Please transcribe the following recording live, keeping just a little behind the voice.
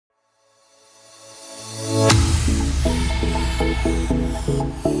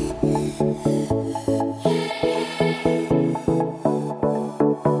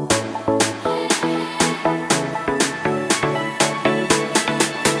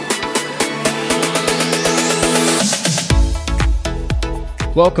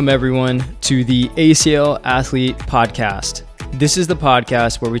Welcome everyone to the ACL Athlete Podcast. This is the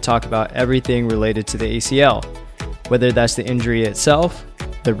podcast where we talk about everything related to the ACL, whether that's the injury itself,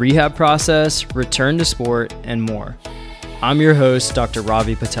 the rehab process, return to sport, and more. I'm your host, Dr.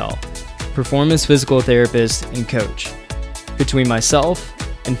 Ravi Patel, performance physical therapist and coach. Between myself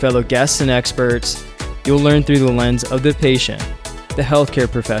and fellow guests and experts, you'll learn through the lens of the patient, the healthcare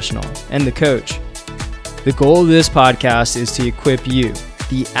professional, and the coach. The goal of this podcast is to equip you,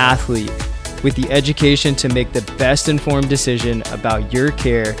 the athlete, with the education to make the best informed decision about your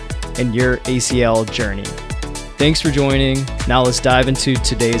care and your ACL journey. Thanks for joining. Now let's dive into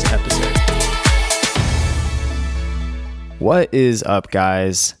today's episode. What is up,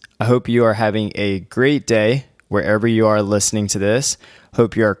 guys? I hope you are having a great day wherever you are listening to this.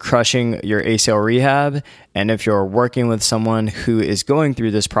 Hope you are crushing your ACL rehab. And if you're working with someone who is going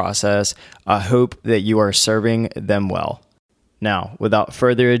through this process, I hope that you are serving them well. Now, without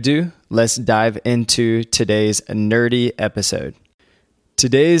further ado, let's dive into today's nerdy episode.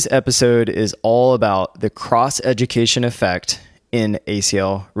 Today's episode is all about the cross-education effect in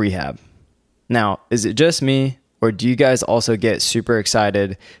ACL rehab. Now, is it just me, or do you guys also get super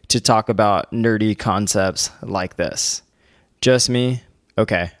excited to talk about nerdy concepts like this? Just me?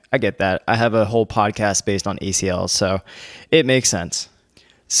 Okay, I get that. I have a whole podcast based on ACL, so it makes sense.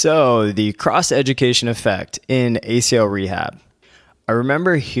 So, the cross-education effect in ACL rehab. I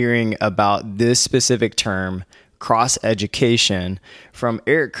remember hearing about this specific term, cross-education, from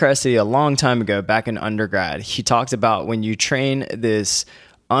Eric Cressy a long time ago back in undergrad. He talked about when you train this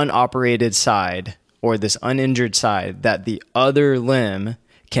unoperated side or this uninjured side, that the other limb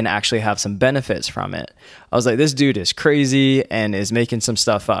can actually have some benefits from it. I was like, this dude is crazy and is making some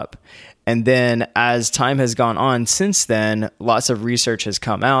stuff up. And then as time has gone on since then, lots of research has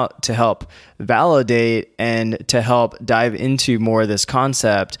come out to help validate and to help dive into more of this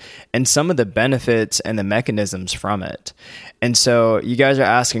concept and some of the benefits and the mechanisms from it. And so you guys are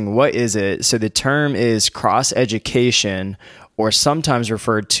asking, what is it? So the term is cross-education, or sometimes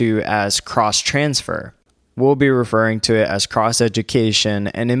referred to as cross-transfer. We'll be referring to it as cross-education,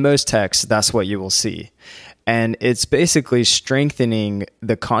 and in most texts, that's what you will see. And it's basically strengthening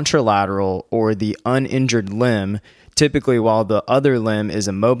the contralateral or the uninjured limb, typically while the other limb is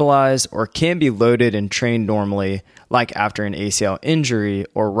immobilized or can be loaded and trained normally, like after an ACL injury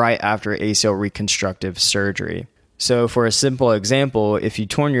or right after ACL reconstructive surgery. So for a simple example, if you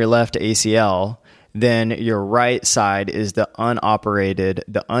torn your left ACL, then your right side is the unoperated,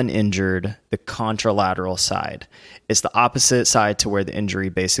 the uninjured, the contralateral side. It's the opposite side to where the injury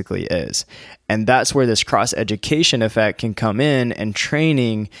basically is. And that's where this cross-education effect can come in and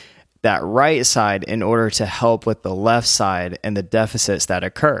training that right side in order to help with the left side and the deficits that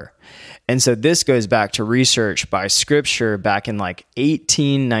occur. And so this goes back to research by scripture back in like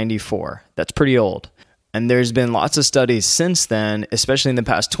 1894. That's pretty old. And there's been lots of studies since then, especially in the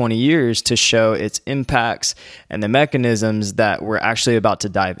past 20 years, to show its impacts and the mechanisms that we're actually about to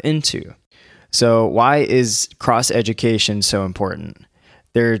dive into. So why is cross-education so important?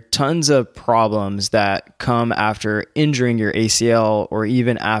 There are tons of problems that come after injuring your ACL or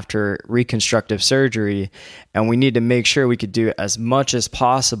even after reconstructive surgery, and we need to make sure we could do as much as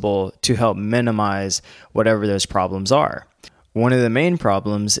possible to help minimize whatever those problems are. One of the main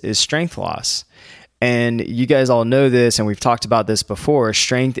problems is strength loss. And you guys all know this, and we've talked about this before.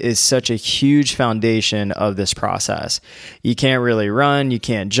 Strength is such a huge foundation of this process. You can't really run, you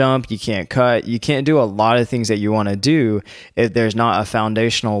can't jump, you can't cut, you can't do a lot of things that you want to do if there's not a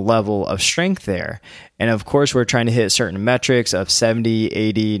foundational level of strength there. And of course, we're trying to hit certain metrics of 70,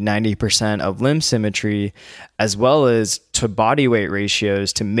 80, 90% of limb symmetry, as well as to body weight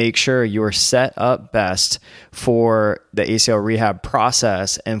ratios to make sure you're set up best for the ACL rehab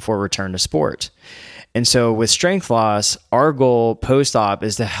process and for return to sport. And so with strength loss, our goal post-op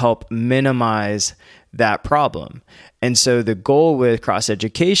is to help minimize that problem. And so the goal with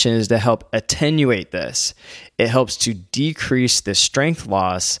cross-education is to help attenuate this. It helps to decrease the strength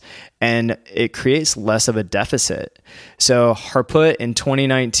loss and it creates less of a deficit. So Harput in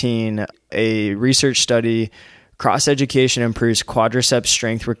 2019, a research study, cross-education improves quadriceps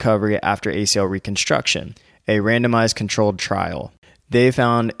strength recovery after ACL reconstruction, a randomized controlled trial. They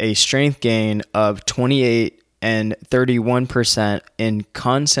found a strength gain of 28 and 31% in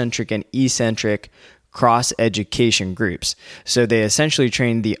concentric and eccentric cross-education groups. So they essentially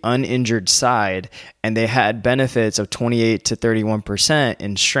trained the uninjured side and they had benefits of 28 to 31%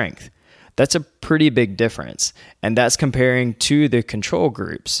 in strength. That's a pretty big difference. And that's comparing to the control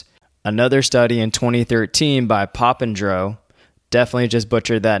groups. Another study in 2013 by Papandreou Definitely just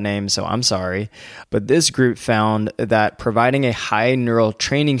butchered that name, so I'm sorry. But this group found that providing a high neural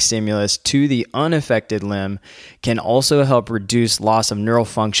training stimulus to the unaffected limb can also help reduce loss of neural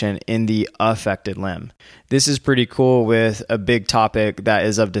function in the affected limb. This is pretty cool with a big topic that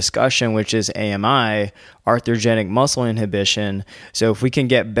is of discussion, which is AMI, arthrogenic muscle inhibition. So if we can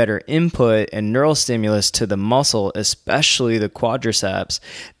get better input and neural stimulus to the muscle, especially the quadriceps,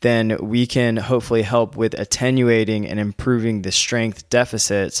 then we can hopefully help with attenuating and improving the strength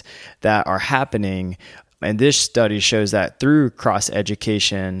deficits that are happening. And this study shows that through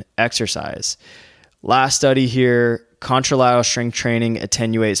cross-education exercise. Last study here, contralateral strength training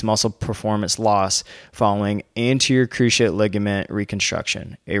attenuates muscle performance loss following anterior cruciate ligament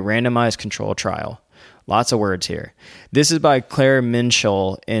reconstruction, a randomized control trial. Lots of words here. This is by Claire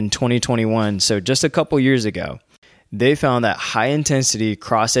Minshall in 2021, so just a couple years ago. They found that high-intensity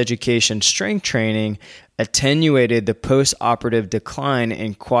cross-education strength training attenuated the post-operative decline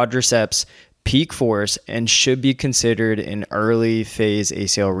in quadriceps peak force and should be considered in early phase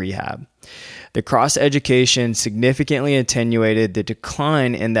ACL rehab. The cross-education significantly attenuated the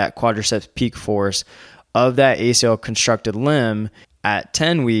decline in that quadriceps peak force of that ACL constructed limb at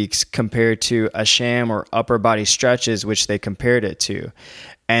 10 weeks compared to a sham or upper body stretches, which they compared it to.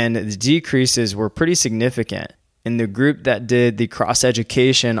 And the decreases were pretty significant. In the group that did the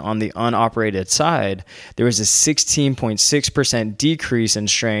cross-education on the unoperated side, there was a 16.6% decrease in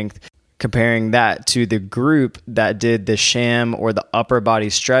strength, comparing that to the group that did the sham or the upper body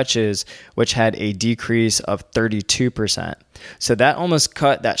stretches, which had a decrease of 32%. So that almost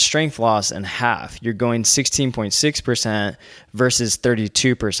cut that strength loss in half. You're going 16.6% versus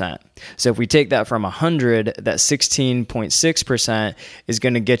 32%. So if we take that from 100, that 16.6% is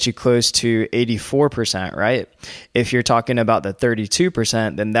going to get you close to 84%, right? If you're talking about the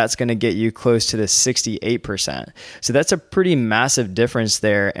 32%, then that's going to get you close to the 68%. So that's a pretty massive difference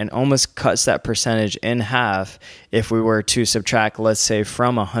there and almost cuts that percentage in half if we were to subtract, let's say,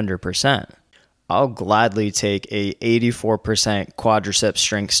 from 100%. I'll gladly take a 84% quadriceps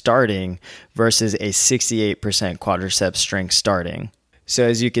strength starting versus a 68% quadriceps strength starting. So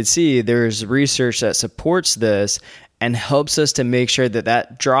as you can see, there's research that supports this and helps us to make sure that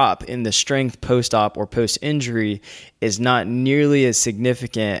that drop in the strength post-op or post-injury is not nearly as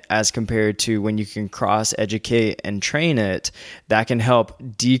significant as compared to when you can cross-educate and train it. That can help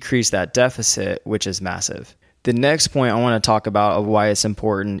decrease that deficit, which is massive. The next point I want to talk about of why it's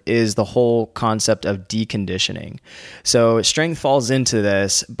important is the whole concept of deconditioning. So strength falls into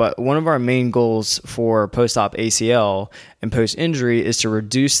this, but one of our main goals for post-op ACL and post-injury is to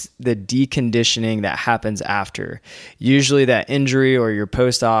reduce the deconditioning that happens after. Usually that injury or your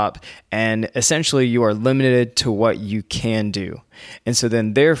post-op, and essentially you are limited to what you can do. And so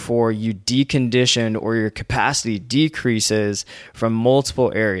then therefore you decondition or your capacity decreases from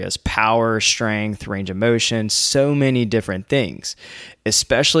multiple areas: power, strength, range of motion, so many different things,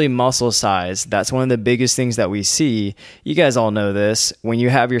 especially muscle size. That's one of the biggest things that we see. You guys all know this. When you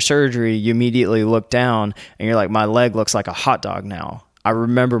have your surgery, you immediately look down and you're like, my leg looks like a hot dog now. I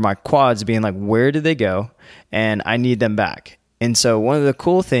remember my quads being like, where did they go? And I need them back. And so one of the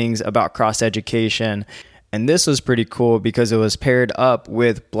cool things about cross-education, and this was pretty cool because it was paired up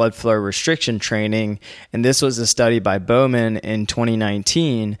with blood flow restriction training. And this was a study by Bowman in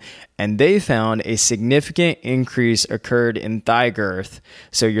 2019. And they found a significant increase occurred in thigh girth.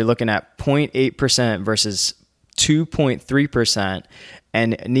 So you're looking at 0.8% versus 2.3%,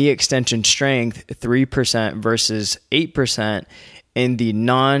 and knee extension strength 3% versus 8% in the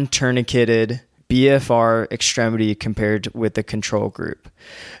non-tourniqueted BFR extremity compared with the control group.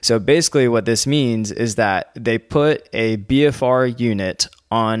 So basically what this means is that they put a BFR unit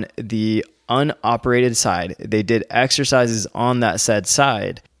on the unoperated side. They did exercises on that said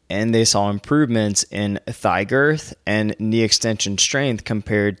side, and they saw improvements in thigh girth and knee extension strength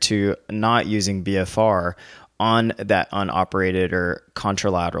compared to not using BFR on that unoperated or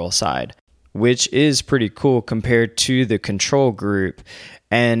contralateral side, which is pretty cool compared to the control group.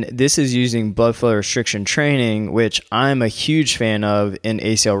 And this is using blood flow restriction training, which I'm a huge fan of in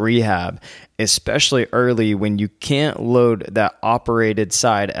ACL rehab, especially early when you can't load that operated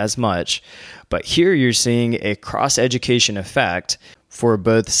side as much. But here you're seeing a cross-education effect for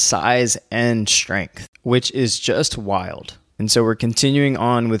both size and strength, which is just wild. And so we're continuing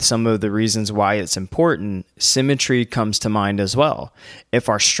on with some of the reasons why it's important. Symmetry comes to mind as well. If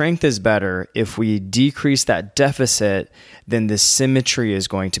our strength is better, if we decrease that deficit, then the symmetry is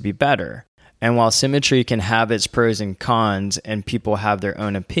going to be better. And while symmetry can have its pros and cons and people have their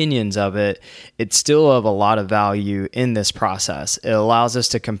own opinions of it, it's still of a lot of value in this process. It allows us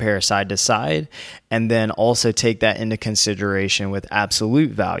to compare side to side and then also take that into consideration with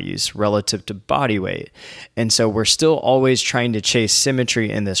absolute values relative to body weight. And so we're still always trying to chase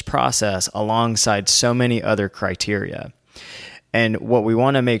symmetry in this process alongside so many other criteria. And what we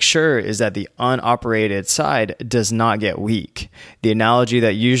want to make sure is that the unoperated side does not get weak. The analogy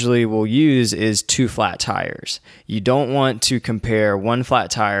that usually we'll use is two flat tires. You don't want to compare one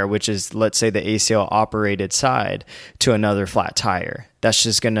flat tire, which is, let's say, the ACL operated side, to another flat tire. That's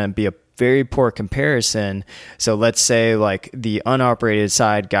just going to be a very poor comparison. So let's say like the unoperated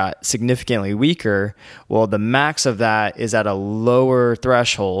side got significantly weaker. Well, the max of that is at a lower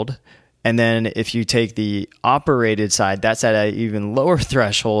threshold. And then if you take the operated side, that's at an even lower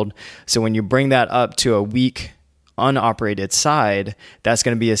threshold. So when you bring that up to a weak unoperated side, that's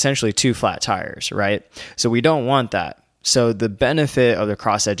going to be essentially two flat tires, right? So we don't want that. So the benefit of the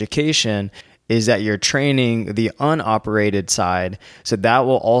cross education is that you're training the unoperated side. So that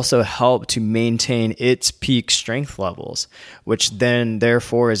will also help to maintain its peak strength levels, which then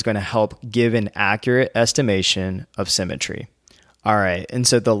therefore is going to help give an accurate estimation of symmetry. All right. And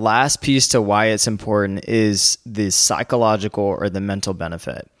so the last piece to why it's important is the psychological or the mental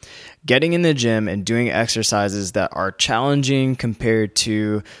benefit. Getting in the gym and doing exercises that are challenging compared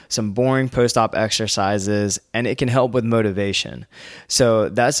to some boring post-op exercises, and it can help with motivation. So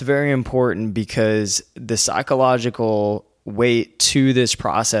that's very important because the psychological weight to this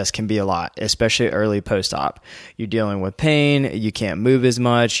process can be a lot, especially early post-op. You're dealing with pain, you can't move as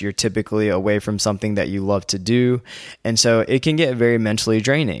much, you're typically away from something that you love to do, and so it can get very mentally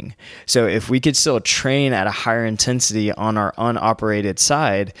draining. So if we could still train at a higher intensity on our unoperated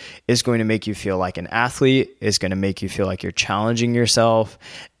side, it's going to make you feel like an athlete, it's going to make you feel like you're challenging yourself,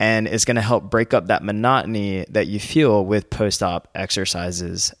 and it's going to help break up that monotony that you feel with post-op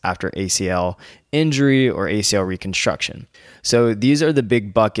exercises after ACL injury or ACL reconstruction. So these are the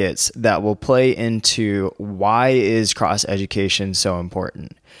big buckets that will play into why is cross education so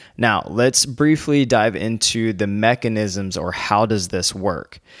important. Now, let's briefly dive into the mechanisms or how does this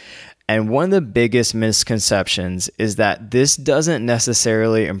work. And one of the biggest misconceptions is that this doesn't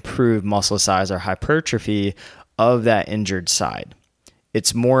necessarily improve muscle size or hypertrophy of that injured side.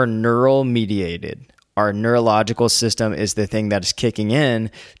 It's more neural mediated. Our neurological system is the thing that is kicking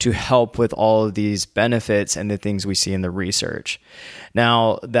in to help with all of these benefits and the things we see in the research.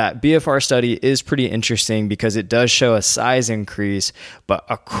 Now, that BFR study is pretty interesting because it does show a size increase, but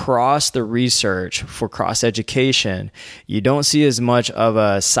across the research for cross education, you don't see as much of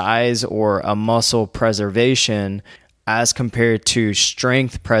a size or a muscle preservation as compared to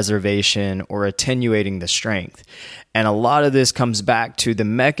strength preservation or attenuating the strength. And a lot of this comes back to the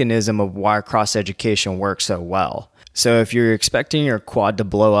mechanism of why cross education works so well. So if you're expecting your quad to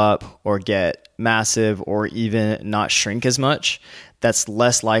blow up or get massive or even not shrink as much, that's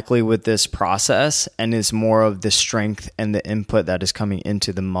less likely with this process and is more of the strength and the input that is coming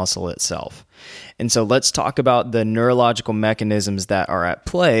into the muscle itself. And so let's talk about the neurological mechanisms that are at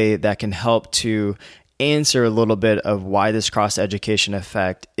play that can help to answer a little bit of why this cross education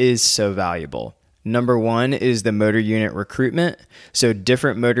effect is so valuable. Number one is the motor unit recruitment. So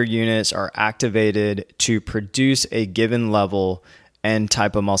different motor units are activated to produce a given level and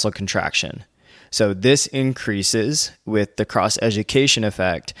type of muscle contraction. So this increases with the cross education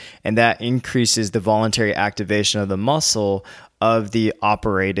effect, and that increases the voluntary activation of the muscle of the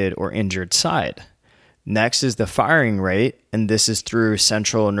operated or injured side. Next is the firing rate, and this is through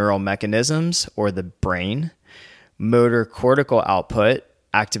central neural mechanisms or the brain. Motor cortical output,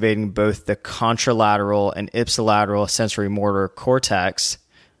 activating both the contralateral and ipsilateral sensory motor cortex.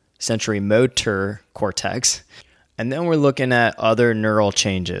 And then we're looking at other neural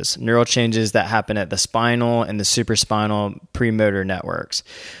changes that happen at the spinal and the supraspinal premotor networks.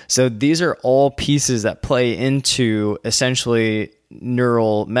 So these are all pieces that play into essentially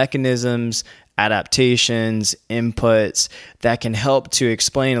neural mechanisms, adaptations, inputs that can help to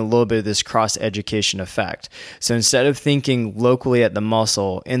explain a little bit of this cross-education effect. So instead of thinking locally at the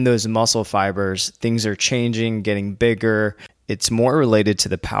muscle, in those muscle fibers, things are changing, getting bigger. It's more related to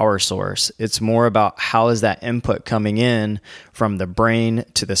the power source. It's more about how is that input coming in from the brain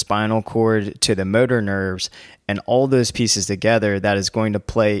to the spinal cord to the motor nerves, and all those pieces together that is going to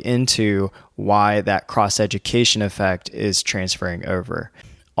play into why that cross-education effect is transferring over.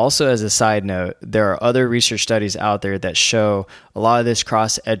 Also, as a side note, there are other research studies out there that show a lot of this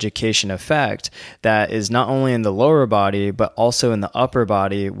cross-education effect that is not only in the lower body, but also in the upper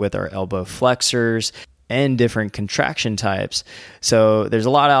body with our elbow flexors and different contraction types. So there's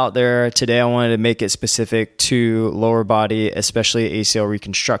a lot out there. Today I wanted to make it specific to lower body, especially ACL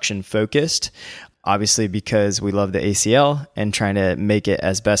reconstruction focused, obviously because we love the ACL and trying to make it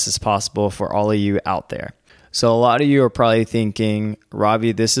as best as possible for all of you out there. So a lot of you are probably thinking,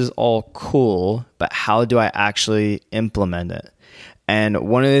 Ravi, this is all cool, but how do I actually implement it? And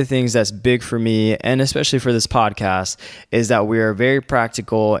one of the things that's big for me, and especially for this podcast, is that we are very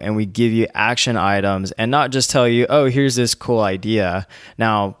practical and we give you action items and not just tell you, oh, here's this cool idea,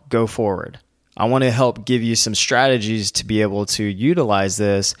 now go forward. I want to help give you some strategies to be able to utilize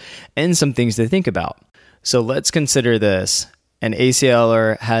this and some things to think about. So let's consider this. An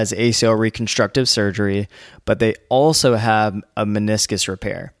ACLer has ACL reconstructive surgery, but they also have a meniscus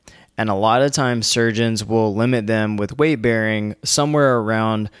repair. And a lot of times surgeons will limit them with weight bearing somewhere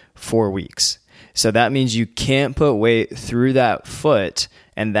around 4 weeks. So that means you can't put weight through that foot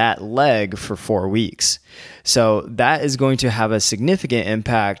and that leg for 4 weeks. So that is going to have a significant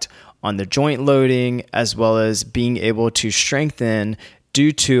impact on the joint loading as well as being able to strengthen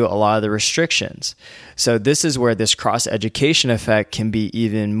due to a lot of the restrictions. So this is where this cross-education effect can be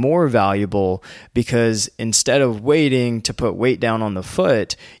even more valuable, because instead of waiting to put weight down on the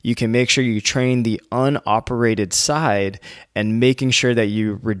foot, you can make sure you train the unoperated side and making sure that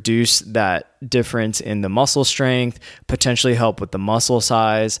you reduce that difference in the muscle strength, potentially help with the muscle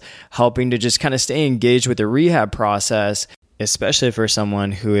size, helping to just kind of stay engaged with the rehab process, especially for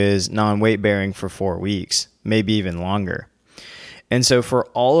someone who is non-weight bearing for 4 weeks, maybe even longer. And so for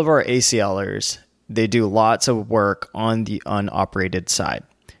all of our ACLers, they do lots of work on the unoperated side,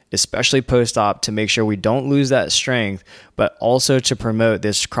 especially post-op, to make sure we don't lose that strength, but also to promote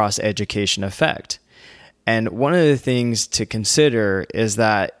this cross-education effect. And one of the things to consider is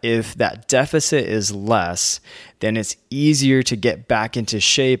that if that deficit is less, then it's easier to get back into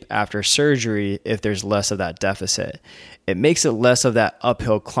shape after surgery if there's less of that deficit. It makes it less of that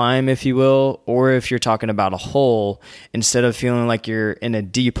uphill climb, if you will, or if you're talking about a hole, instead of feeling like you're in a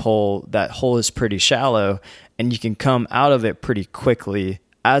deep hole, that hole is pretty shallow and you can come out of it pretty quickly,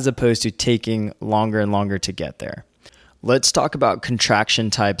 as opposed to taking longer and longer to get there. Let's talk about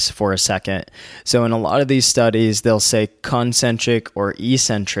contraction types for a second. So in a lot of these studies, they'll say concentric or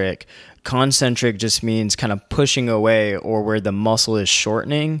eccentric. Concentric just means kind of pushing away or where the muscle is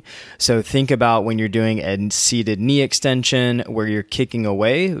shortening. So think about when you're doing a seated knee extension where you're kicking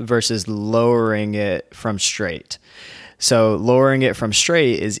away versus lowering it from straight. So lowering it from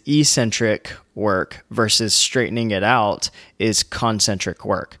straight is eccentric work versus straightening it out is concentric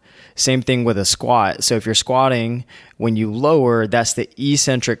work. Same thing with a squat. So if you're squatting, when you lower, that's the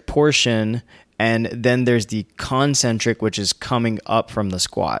eccentric portion, and then there's the concentric, which is coming up from the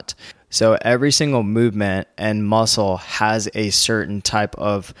squat. So every single movement and muscle has a certain type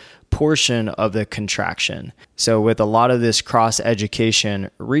of portion of the contraction. So with a lot of this cross-education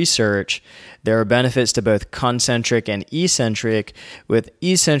research, there are benefits to both concentric and eccentric, with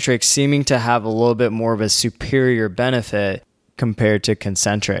eccentric seeming to have a little bit more of a superior benefit compared to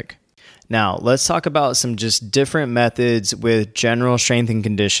concentric. Now, let's talk about some just different methods with general strength and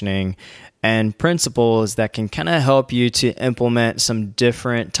conditioning and principles that can kind of help you to implement some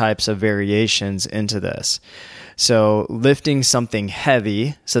different types of variations into this. So lifting something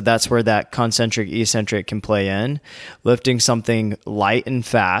heavy, so that's where that concentric eccentric can play in. Lifting something light and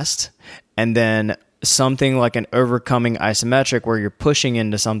fast, and then something like an overcoming isometric where you're pushing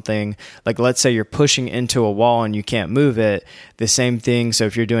into something, like let's say you're pushing into a wall and you can't move it, the same thing. So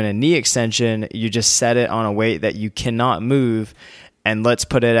if you're doing a knee extension, you just set it on a weight that you cannot move, and let's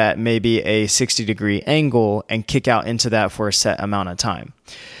put it at maybe a 60-degree angle and kick out into that for a set amount of time.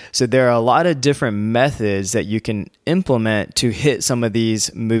 So there are a lot of different methods that you can implement to hit some of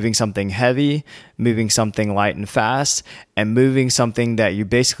these, moving something heavy, moving something light and fast, and moving something that you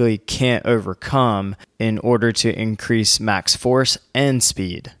basically can't overcome in order to increase max force and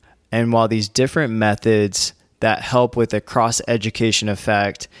speed. And while these different methods that help with the cross-education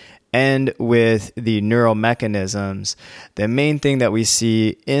effect and with the neural mechanisms, the main thing that we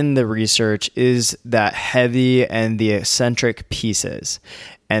see in the research is that heavy and the eccentric pieces.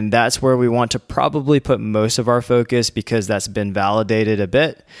 And that's where we want to probably put most of our focus, because that's been validated a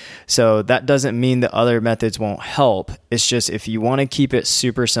bit. So that doesn't mean that other methods won't help. It's just if you want to keep it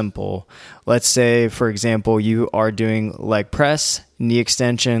super simple, let's say, for example, you are doing leg press, knee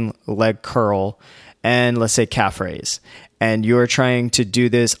extension, leg curl, and let's say calf raise. And you're trying to do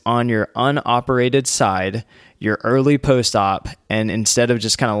this on your unoperated side, your early post-op, and instead of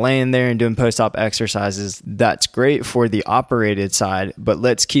just kind of laying there and doing post-op exercises, that's great for the operated side, but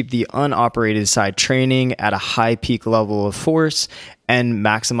let's keep the unoperated side training at a high peak level of force and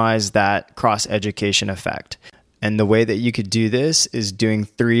maximize that cross-education effect. And the way that you could do this is doing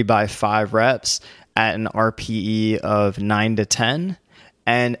 3x5 reps at an RPE of 9 to 10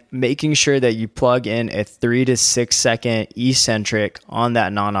 and making sure that you plug in a 3 to 6 second eccentric on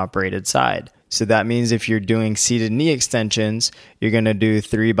that non-operated side. So that means if you're doing seated knee extensions, you're going to do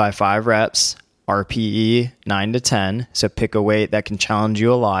 3x5 reps, RPE 9 to 10. So pick a weight that can challenge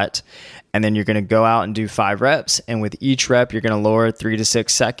you a lot. And then you're going to go out and do 5 reps. And with each rep, you're going to lower 3 to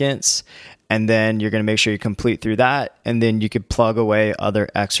 6 seconds. And then you're going to make sure you complete through that. And then you could plug away other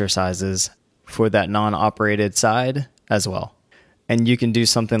exercises for that non-operated side as well. And you can do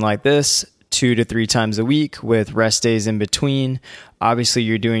something like this 2 to 3 times a week with rest days in between. Obviously,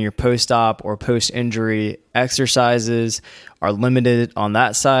 you're doing your post-op or post-injury exercises are limited on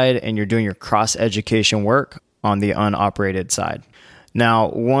that side, and you're doing your cross-education work on the unoperated side. Now,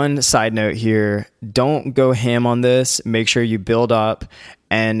 one side note here, don't go ham on this. Make sure you build up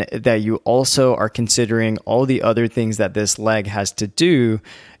and that you also are considering all the other things that this leg has to do,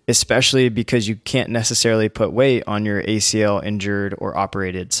 especially because you can't necessarily put weight on your ACL injured or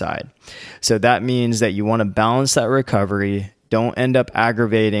operated side. So that means that you want to balance that recovery. Don't end up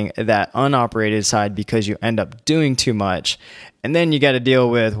aggravating that unoperated side because you end up doing too much. And then you got to deal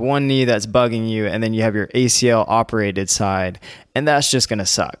with one knee that's bugging you, and then you have your ACL operated side, and that's just going to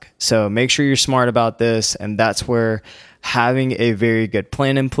suck. So make sure you're smart about this, and that's where having a very good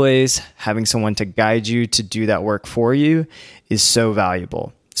plan in place, having someone to guide you to do that work for you is so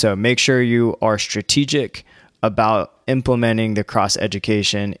valuable. So make sure you are strategic about implementing the cross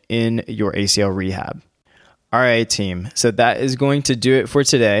education in your ACL rehab. All right, team. So that is going to do it for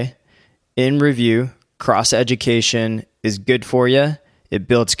today. In review, cross education is good for you. It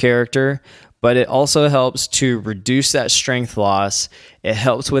builds character, but it also helps to reduce that strength loss. It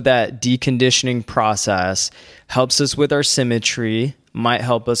helps with that deconditioning process, helps us with our symmetry, might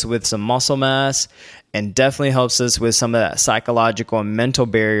help us with some muscle mass, and definitely helps us with some of that psychological and mental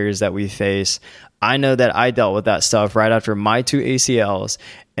barriers that we face. I know that I dealt with that stuff right after my 2 ACLs,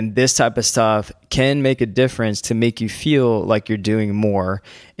 and this type of stuff can make a difference to make you feel like you're doing more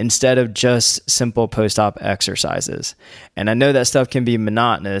instead of just simple post-op exercises. And I know that stuff can be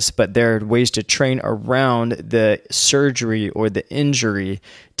monotonous, but there are ways to train around the surgery or the injury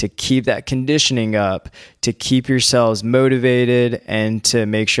to keep that conditioning up, to keep yourselves motivated, and to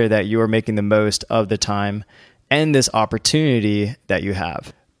make sure that you are making the most of the time and this opportunity that you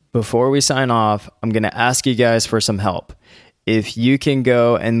have. Before we sign off, I'm going to ask you guys for some help. If you can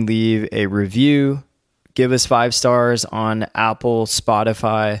go and leave a review, give us 5 stars on Apple,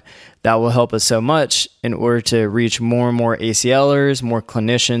 Spotify, that will help us so much in order to reach more and more ACLers, more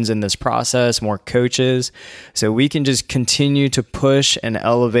clinicians in this process, more coaches, so we can just continue to push and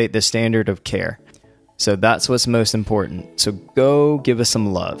elevate the standard of care. So that's what's most important. So go give us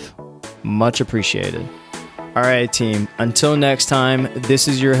some love. Much appreciated. All right, team. Until next time, this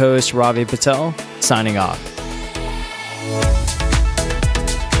is your host, Ravi Patel, signing off.